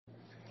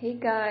Hey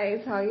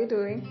guys, how you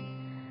doing?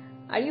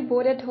 Are you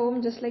bored at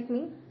home just like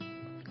me?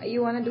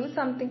 You wanna do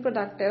something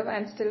productive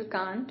and still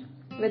can't,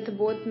 with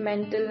both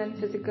mental and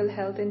physical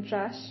health in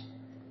trash?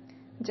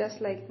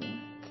 Just like me.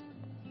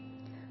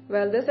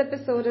 Well, this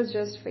episode is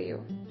just for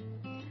you.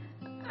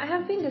 I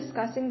have been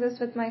discussing this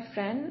with my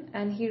friend,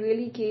 and he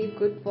really gave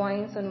good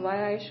points on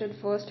why I should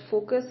first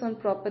focus on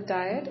proper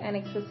diet and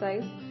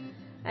exercise,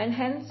 and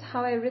hence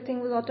how everything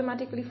will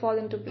automatically fall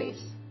into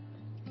place.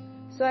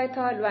 So I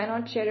thought, why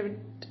not share it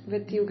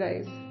with you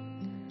guys?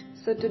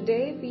 So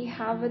today we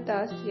have with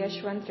us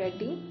Yashwant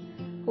Reddy,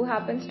 who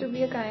happens to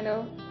be a kind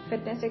of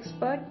fitness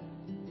expert.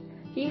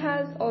 He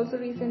has also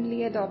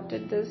recently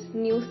adopted this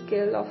new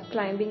skill of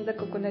climbing the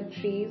coconut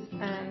trees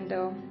and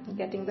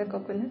getting the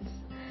coconuts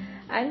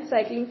and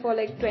cycling for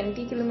like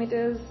 20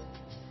 kilometers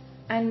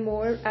and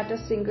more at a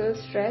single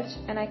stretch.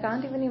 And I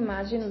can't even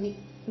imagine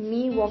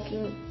me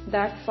walking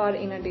that far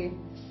in a day.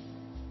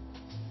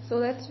 So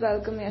let's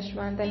welcome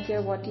Yashwant and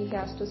hear what he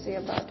has to say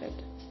about it.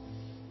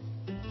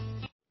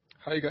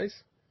 Hi guys,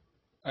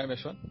 I am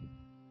Yashwant,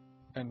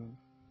 and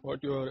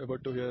what you are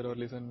about to hear or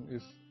listen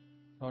is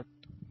not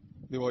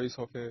the voice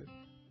of a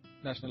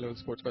national level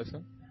sports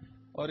person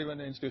or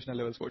even an institutional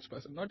level sports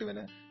person, not even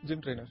a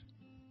gym trainer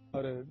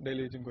or a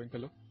daily gym going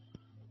fellow.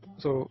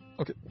 So,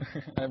 okay,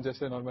 I am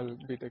just a normal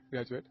BTech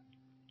graduate,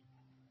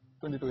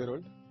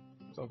 22-year-old,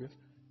 it's obvious.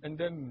 And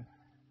then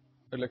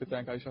I'd like to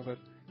thank Aisha for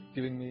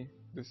giving me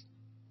this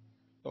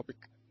topic,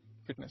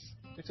 fitness.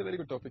 It's a very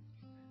good topic.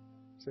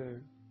 So,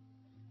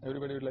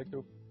 everybody would like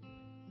to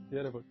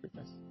hear about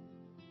fitness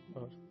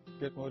or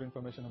get more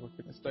information about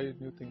fitness, try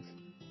new things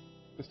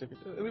to stay fit.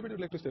 Everybody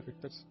would like to stay fit,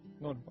 that's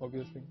known,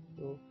 obvious thing.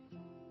 So,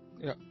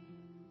 yeah.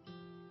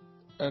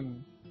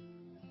 And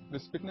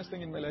this fitness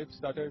thing in my life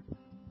started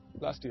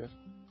last year.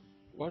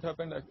 What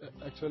happened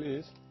actually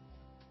is,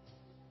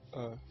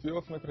 few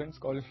of my friends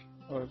called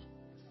or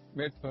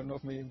made fun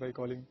of me by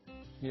calling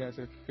me as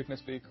a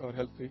fitness freak or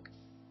health freak,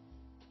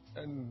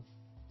 and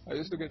I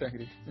used to get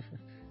angry.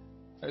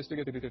 I used to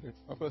get irritated.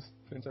 Of course,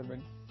 friends are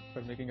meant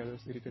for making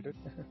others irritated.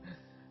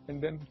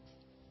 And then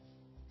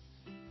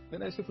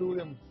I used to prove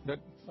them that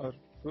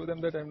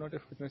I'm not a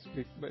fitness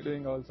freak by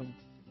doing all some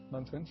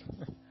nonsense.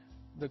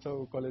 That's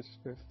how college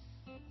is.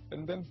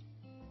 And then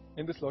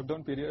in this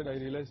lockdown period, I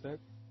realized that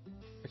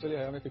actually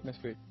I am a fitness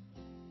freak,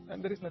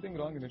 and there is nothing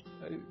wrong in it.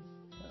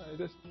 I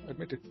just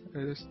admit it.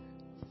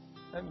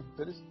 And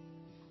there is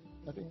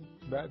nothing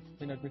bad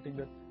in admitting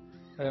that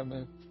I am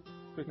a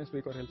fitness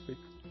freak or health freak.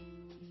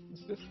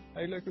 It's just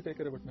I like to take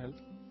care about my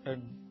health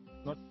and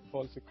not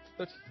fall sick.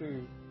 That's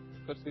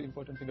the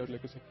important thing I would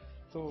like to say.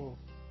 So,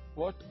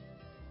 what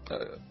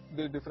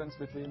the difference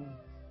between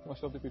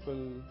most of the people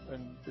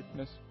and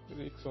fitness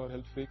freaks or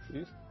health freaks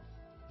is,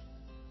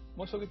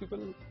 most of the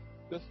people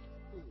just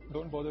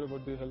don't bother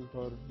about their health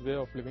or way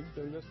of living.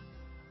 They'll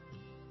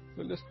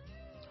just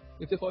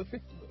if they fall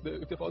sick,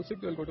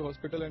 they'll go to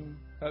hospital and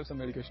have some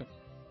medication.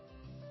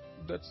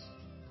 That's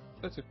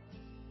it.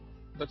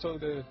 That's how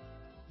they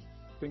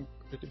think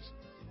it is.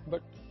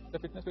 But a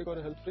fitness freak or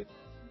a health freak,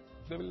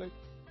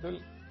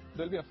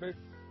 they'll be afraid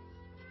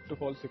to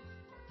fall sick.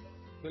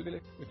 They'll be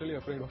like literally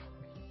afraid of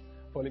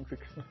falling sick.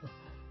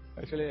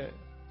 Actually,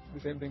 the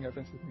same thing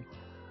happens with me,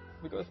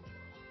 because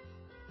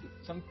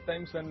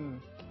sometimes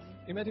when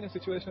imagine a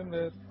situation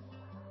where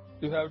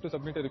you have to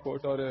submit a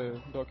report or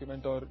a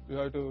document, or you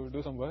have to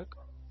do some work,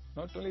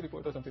 not only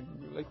report or something,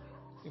 like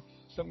if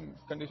some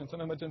condition, some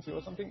emergency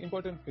or something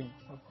important thing,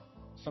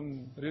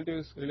 some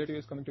relative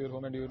is coming to your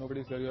home and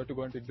nobody is there, you have to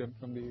go and take them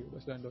from the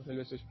bus stand or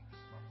railway station.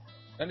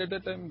 And at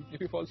that time,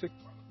 if you fall sick,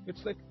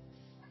 it's like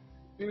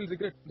you will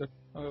regret that,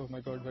 oh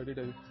my god, why did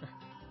I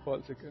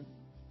fall sick?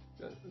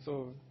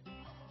 So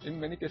in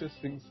many cases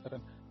things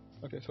happen.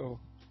 Okay, so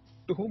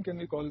to whom can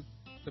we call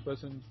the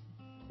person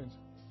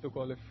to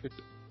call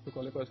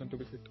a person to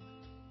be fit?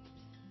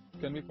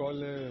 Can we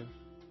call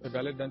a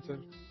ballet dancer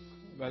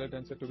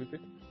to be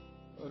fit,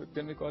 or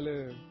can we call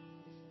a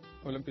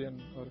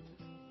Olympian or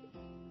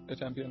a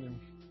champion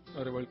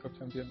or a World Cup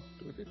champion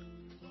to be fit,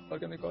 or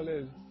can we call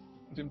a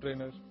gym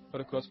trainer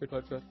or a CrossFit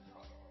worker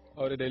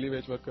or a daily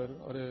wage worker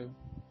or a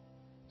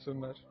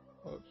swimmer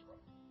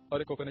or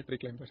a coconut tree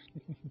climber?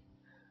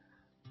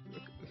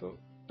 So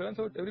turns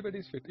out everybody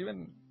is fit.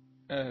 Even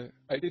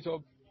IT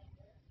job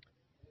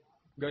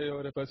guy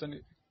or a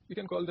person, we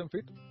can call them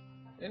fit.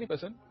 Any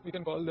person, we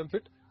can call them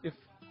fit if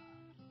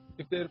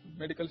their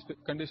medical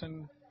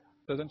condition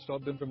doesn't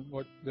stop them from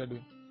what they are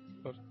doing.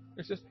 Or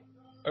it's just,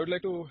 I would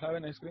like to have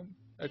an ice cream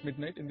at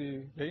midnight in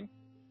the rain,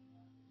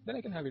 then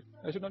I can have it.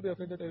 I should not be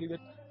afraid that I will get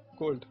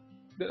cold.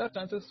 There are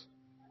chances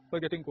for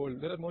getting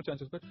cold. There are more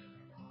chances, but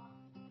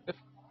if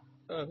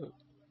uh,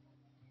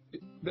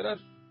 there are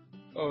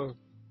a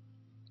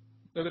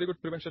very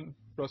good prevention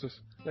process.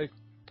 Like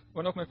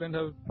one of my friends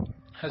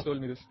has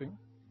told me this thing.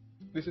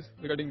 This is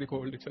regarding the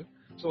cold itself.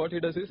 So what he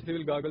does is he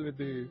will gargle with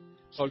the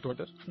salt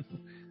water,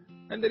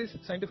 and there is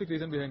scientific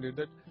reason behind it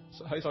that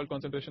high salt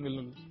concentration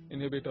will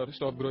inhibit or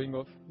stop growing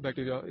of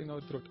bacteria in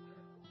our throat.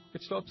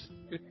 It stops.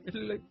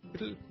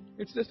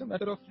 It's just a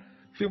matter of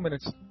few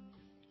minutes.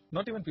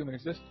 not even few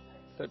minutes, just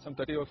some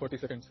 30 or 40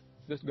 seconds.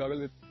 Just gargle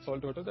with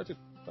salt water, that's it.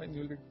 Fine,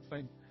 you'll be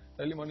fine.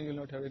 Early morning, you'll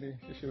not have any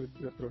issue with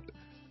your throat.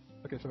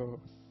 Okay, so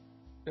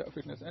yeah,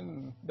 fitness.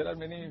 And there are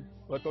many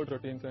workout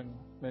routines and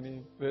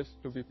many ways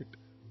to be fit.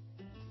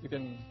 You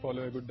can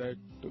follow a good diet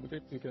to be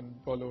fit. You can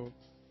follow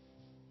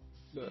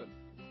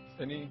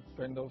any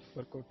kind of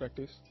workout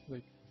practice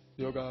like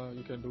yoga.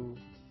 You can do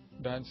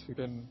dance. You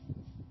can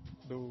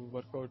do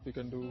workout. You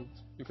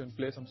can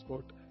play some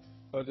sport,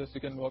 or just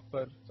you can walk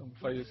for some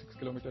 5-6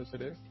 kilometers a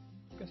day.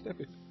 You can stay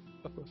fit,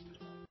 of course.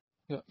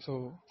 Yeah.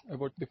 So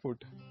about the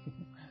food.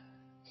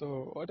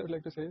 So what I would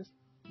like to say is,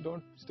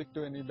 don't stick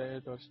to any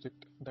diet or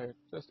strict diet.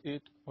 Just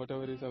eat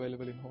whatever is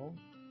available in home.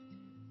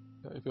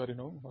 If you are in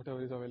home,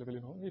 whatever is available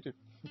in home, eat it.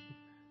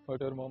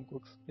 Whatever mom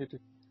cooks, eat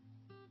it.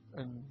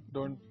 And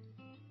don't,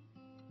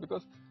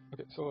 because,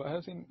 okay, so I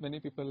have seen many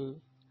people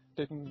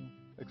taking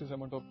excess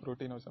amount of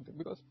protein or something,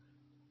 because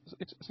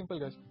it's simple,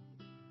 guys.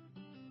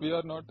 We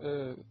are not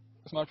a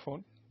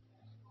smartphone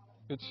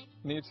which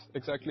needs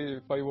exactly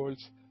 5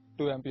 volts,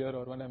 2 ampere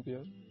or 1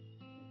 ampere.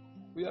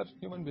 We are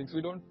human beings.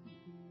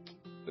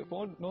 The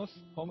phone knows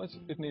how much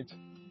it needs,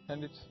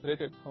 and it's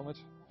rated how much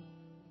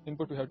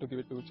input we have to give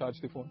it to charge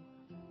the phone.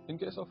 In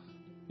case of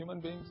human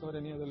beings or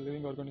any other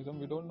living organism,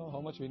 we don't know how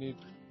much we need,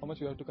 how much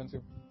we have to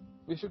consume.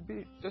 We should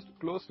be just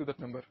close to that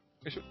number.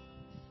 We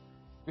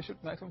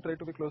should maximum try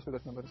to be close to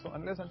that number. So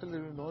unless until we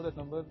know that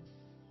number,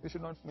 we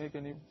should not make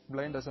any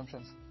blind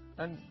assumptions.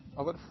 And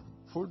our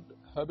food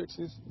habits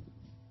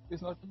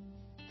is not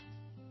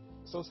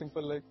so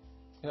simple like,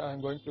 yeah,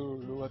 I'm going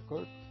to do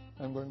workout,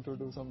 I'm going to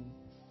do some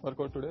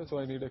workout today, so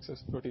I need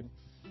excess protein.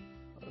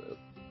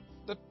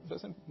 That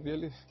doesn't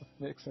really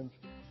make sense.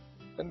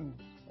 And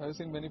I've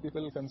seen many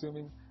people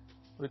consuming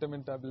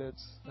vitamin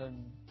tablets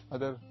and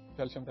other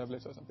calcium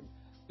tablets or something.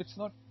 It's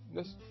not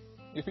just,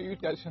 if you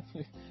eat calcium,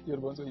 your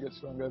bones will get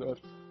stronger, or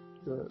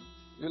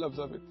you'll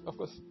absorb it. Of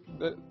course,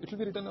 it will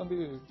be written on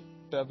the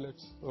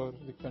tablets or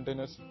the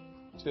containers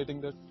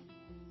stating that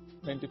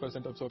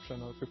 90%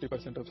 absorption or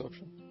 50%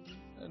 absorption,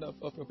 and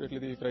appropriately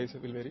the price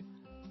will vary.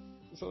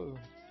 So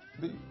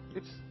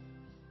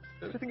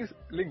everything is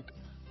linked.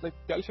 Like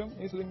calcium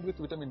is linked with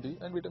vitamin D,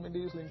 and vitamin D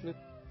is linked with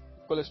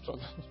cholesterol.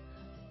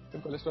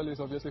 And cholesterol is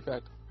obviously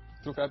fat.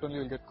 Through fat only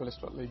you will get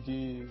cholesterol, like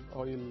ghee,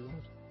 oil,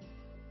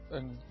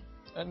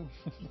 and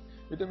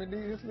vitamin D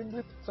is linked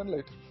with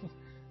sunlight.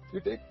 You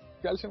take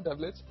calcium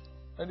tablets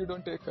and you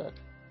don't take fat,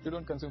 you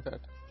don't consume fat,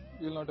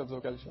 you will not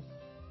absorb calcium.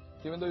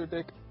 Even though you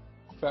take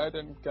fat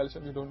and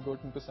calcium, you don't go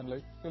into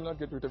sunlight, you will not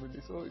get vitamin D.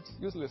 So it's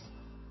useless.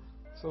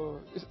 So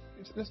it's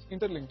just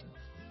interlinked.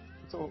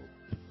 So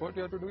what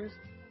you have to do is,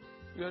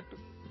 you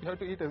have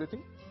to eat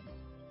everything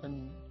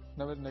and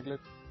never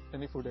neglect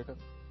any food item.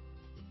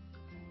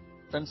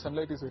 And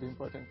sunlight is very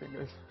important thing,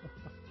 guys.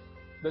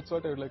 That's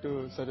what I would like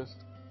to suggest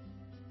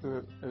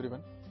to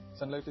everyone.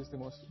 Sunlight is the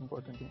most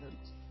important thing.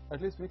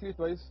 At least weekly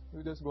twice,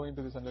 you just go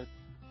into the sunlight.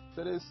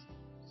 There is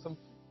some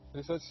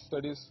research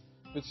studies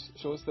which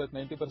shows that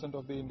 90%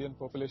 of the Indian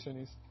population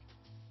is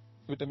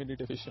vitamin D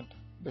deficient,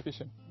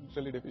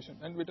 literally deficient.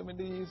 And vitamin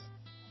D is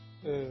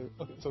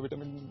okay. So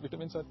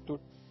vitamins are 2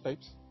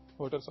 types: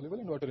 water soluble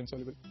and water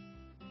insoluble.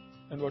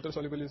 And water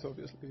soluble is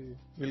obviously,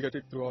 we'll get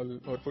it through all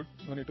our food,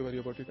 no need to worry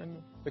about it.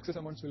 And excess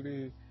amounts will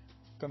be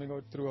coming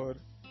out through our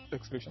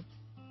excretion,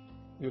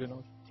 urine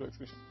or through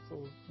excretion. So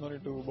no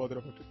need to bother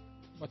about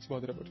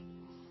it.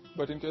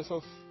 But in case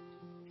of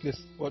this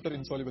water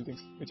insoluble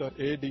things, which are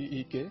A, D,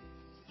 E, K,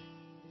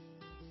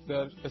 they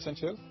are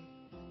essential,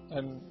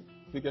 and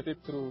we get it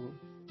through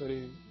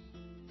very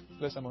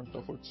less amount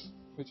of foods,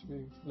 which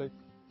we like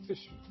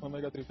fish,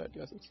 omega-3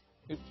 fatty acids,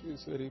 which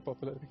is very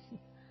popular.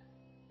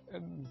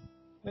 And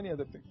many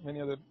other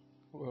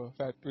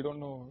fat we don't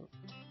know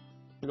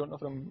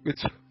from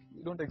which,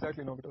 we don't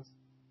exactly know, because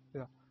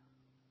yeah.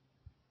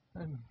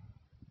 And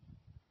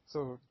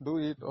so do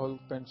eat all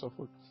kinds of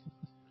food.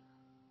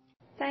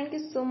 Thank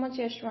you so much,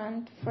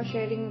 Yashwant, for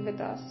sharing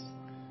with us.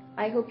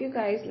 I hope you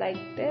guys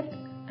liked it,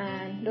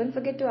 and don't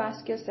forget to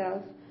ask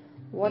yourself,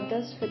 what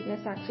does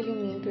fitness actually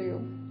mean to you,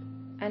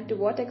 and to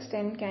what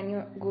extent can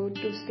you go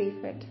to stay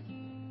fit?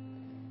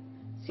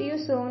 See you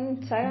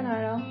soon.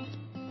 Sayonara.